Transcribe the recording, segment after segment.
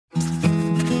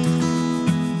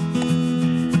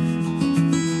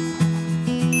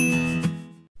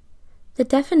The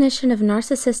definition of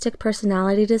narcissistic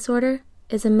personality disorder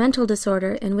is a mental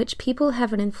disorder in which people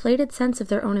have an inflated sense of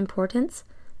their own importance,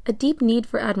 a deep need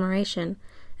for admiration,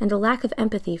 and a lack of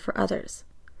empathy for others.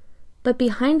 But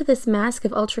behind this mask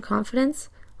of ultraconfidence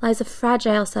lies a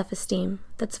fragile self-esteem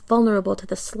that's vulnerable to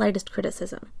the slightest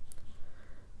criticism.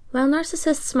 While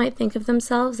narcissists might think of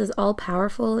themselves as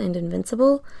all-powerful and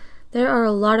invincible, there are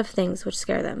a lot of things which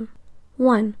scare them.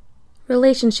 1.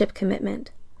 Relationship commitment.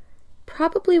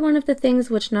 Probably one of the things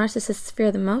which narcissists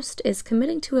fear the most is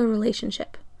committing to a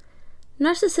relationship.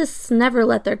 Narcissists never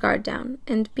let their guard down,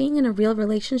 and being in a real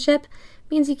relationship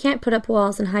means you can't put up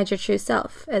walls and hide your true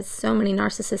self, as so many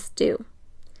narcissists do.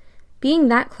 Being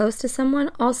that close to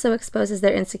someone also exposes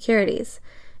their insecurities,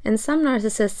 and some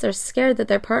narcissists are scared that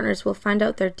their partners will find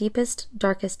out their deepest,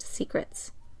 darkest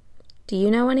secrets. Do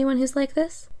you know anyone who's like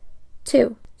this?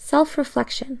 2.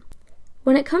 Self-reflection.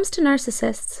 When it comes to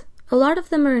narcissists, a lot of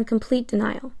them are in complete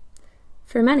denial.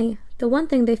 For many, the one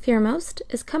thing they fear most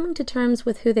is coming to terms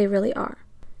with who they really are.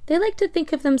 They like to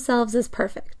think of themselves as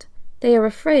perfect. They are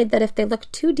afraid that if they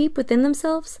look too deep within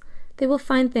themselves, they will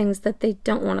find things that they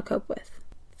don't want to cope with.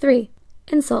 3.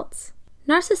 Insults.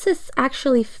 Narcissists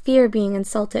actually fear being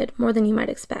insulted more than you might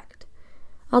expect.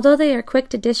 Although they are quick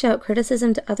to dish out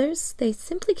criticism to others, they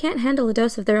simply can't handle a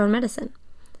dose of their own medicine.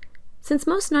 Since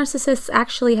most narcissists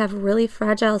actually have really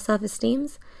fragile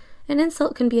self-esteems, an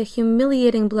insult can be a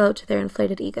humiliating blow to their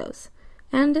inflated egos,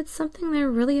 and it's something they're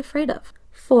really afraid of.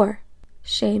 4.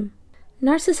 Shame.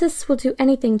 Narcissists will do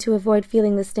anything to avoid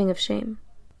feeling the sting of shame.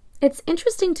 It's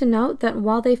interesting to note that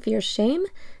while they fear shame,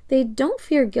 they don't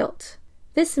fear guilt.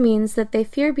 This means that they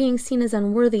fear being seen as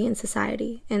unworthy in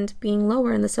society and being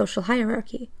lower in the social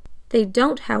hierarchy. They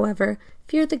don't, however,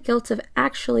 fear the guilt of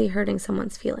actually hurting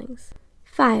someone's feelings.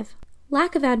 5.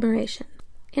 Lack of admiration.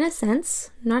 In a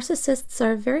sense, narcissists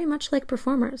are very much like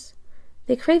performers.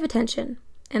 They crave attention,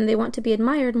 and they want to be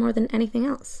admired more than anything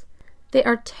else. They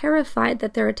are terrified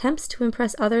that their attempts to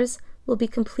impress others will be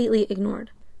completely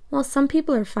ignored. While some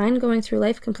people are fine going through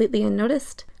life completely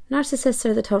unnoticed, narcissists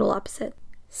are the total opposite.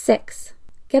 6.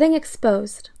 Getting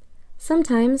exposed.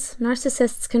 Sometimes,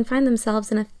 narcissists can find themselves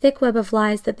in a thick web of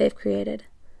lies that they've created.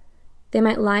 They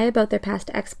might lie about their past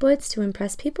exploits to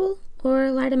impress people,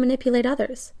 or lie to manipulate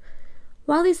others.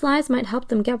 While these lies might help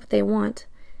them get what they want,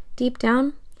 deep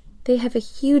down, they have a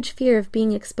huge fear of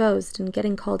being exposed and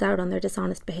getting called out on their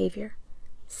dishonest behavior.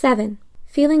 7.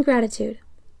 Feeling gratitude.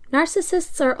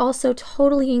 Narcissists are also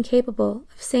totally incapable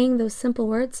of saying those simple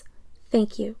words,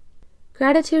 "Thank you."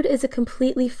 Gratitude is a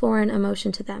completely foreign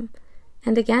emotion to them,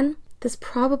 and again, this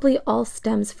probably all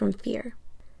stems from fear.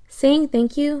 Saying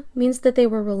thank you means that they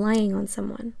were relying on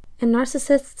someone, and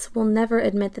narcissists will never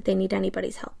admit that they need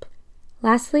anybody's help.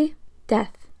 Lastly,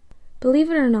 death.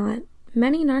 Believe it or not,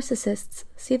 many narcissists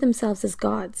see themselves as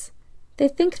gods. They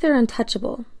think they're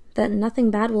untouchable, that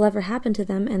nothing bad will ever happen to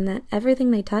them, and that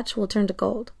everything they touch will turn to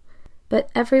gold. But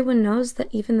everyone knows that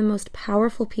even the most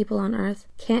powerful people on earth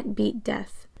can't beat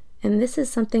death, and this is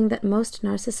something that most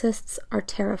narcissists are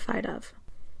terrified of.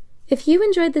 If you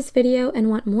enjoyed this video and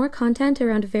want more content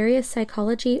around various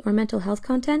psychology or mental health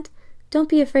content, don't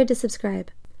be afraid to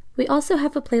subscribe. We also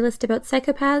have a playlist about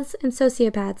psychopaths and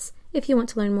sociopaths if you want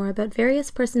to learn more about various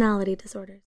personality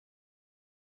disorders.